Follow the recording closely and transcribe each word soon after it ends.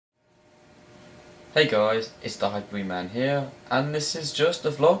Hey guys, it's TheHyperWeeMan here, and this is just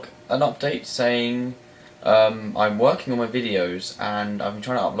a vlog, an update saying I'm working on my videos and I've been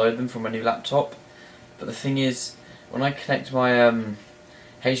trying to upload them from my new laptop, but the thing is, when I connect my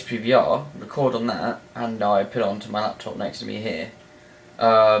HPVR, record on that, and I put it onto my laptop next to me here,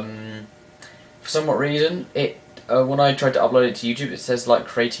 for some reason, when I tried to upload it to YouTube, it says like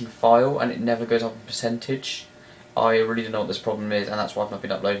creating file, and it never goes up in percentage. I really don't know what this problem is, and that's why I've not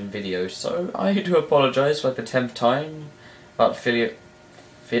been uploading videos, so I do apologise for like the 10th time about video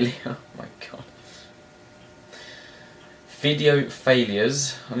oh my god. Video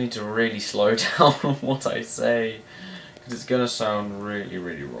failures. I need to really slow down on what I say, because it's going to sound really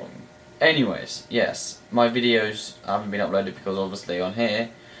wrong. Anyways, yes, my videos haven't been uploaded because obviously on here,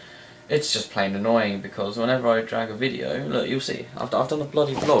 it's just plain annoying, because whenever I drag a video, look, you'll see, I've done a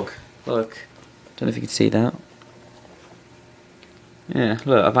bloody vlog. Look, don't know if you can see that. Yeah,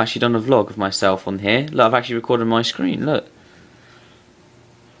 look, I've actually done a vlog of myself on here. Look, I've actually recorded my screen, look.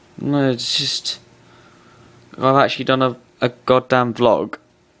 No, it's just... I've actually done a goddamn vlog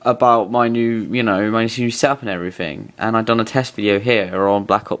about my new, my new setup and everything. And I've done a test video here on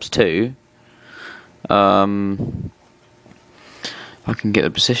Black Ops 2. If I can get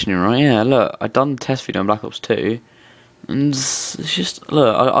the positioning right, yeah, look, I've done the test video on Black Ops 2. And it's just,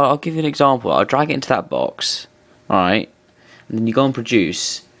 look, I'll give you an example. I'll drag it into that box, alright? And then you go and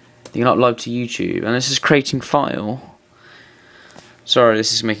produce, you can upload to YouTube, and this is creating file. Sorry,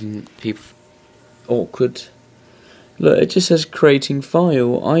 this is making people awkward. Look, it just says creating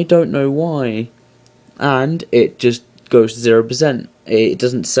file, I don't know why. And it just goes to 0%. It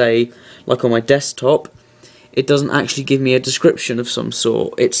doesn't say, like on my desktop, it doesn't actually give me a description of some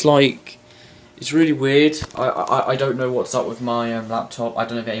sort. It's like, it's really weird. I don't know what's up with my laptop. I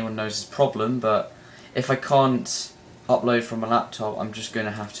don't know if anyone knows this problem, but if I can't upload from my laptop, I'm just going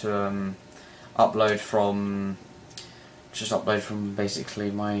to have to upload from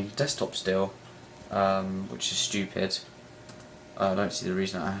basically my desktop still, which is stupid. I don't see the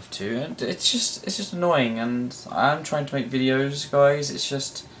reason I have to, and it's just annoying. And I'm trying to make videos, guys. It's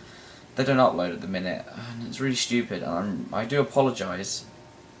just they don't upload at the minute, and it's really stupid. And I do apologise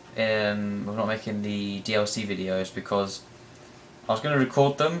for not making the DLC videos, because I was going to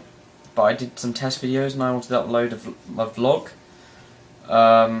record them, but I did some test videos and I wanted to upload a vlog,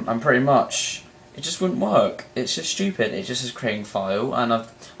 and pretty much it just wouldn't work. It's just stupid. It just says creating file, and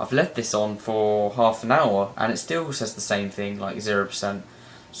I've left this on for half an hour and it still says the same thing, like 0%.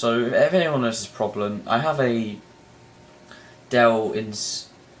 So if anyone knows this problem, I have a Dell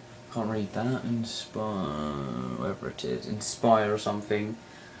can't read that, whatever it is, Inspire or something.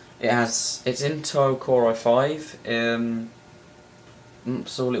 It's Intel Core i5.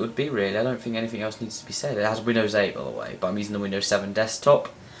 That's all it would be, really. I don't think anything else needs to be said. It has Windows 8, by the way, but I'm using the Windows 7 desktop.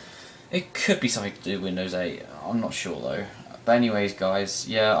 It could be something to do with Windows 8, I'm not sure though. But anyways, guys,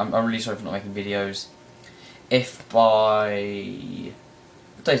 yeah, I'm really sorry for not making videos. If by...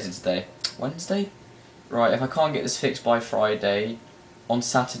 what day is it today? Wednesday? Right, if I can't get this fixed by Friday, on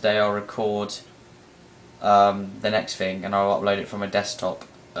Saturday I'll record the next thing, and I'll upload it from my desktop,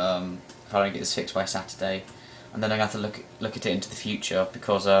 if I don't get this fixed by Saturday. And then I'm going to have to look at it into the future,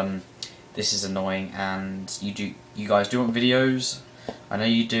 because this is annoying, and you guys do want videos. I know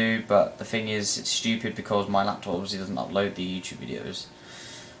you do, but the thing is, it's stupid because my laptop obviously doesn't upload the YouTube videos.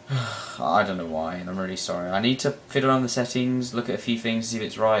 I don't know why, and I'm really sorry. I need to fiddle around the settings, look at a few things, see if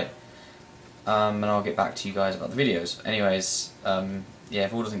it's right, and I'll get back to you guys about the videos. Anyways, yeah,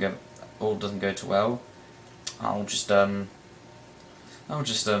 if all doesn't go too well, I'll just start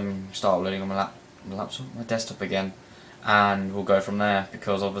uploading on my laptop, my desktop again, and we'll go from there,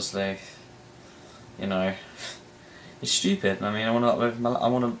 because obviously, it's stupid. I mean, I want to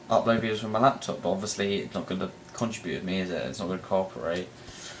upload videos from my laptop, but obviously it's not going to contribute with me, is it? It's not going to cooperate.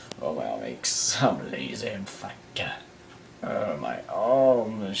 Oh, my arm aches. I'm lazy, in fact. Oh, my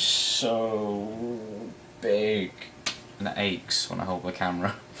arm is so big, and it aches when I hold the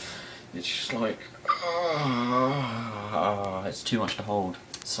camera. It's just like, it's too much to hold.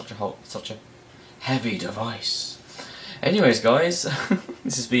 It's such a heavy device. Anyways, guys,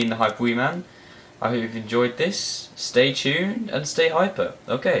 this has been the TheHyperWeeMan. I hope you've enjoyed this. Stay tuned and stay hyper.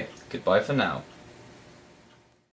 Okay, goodbye for now.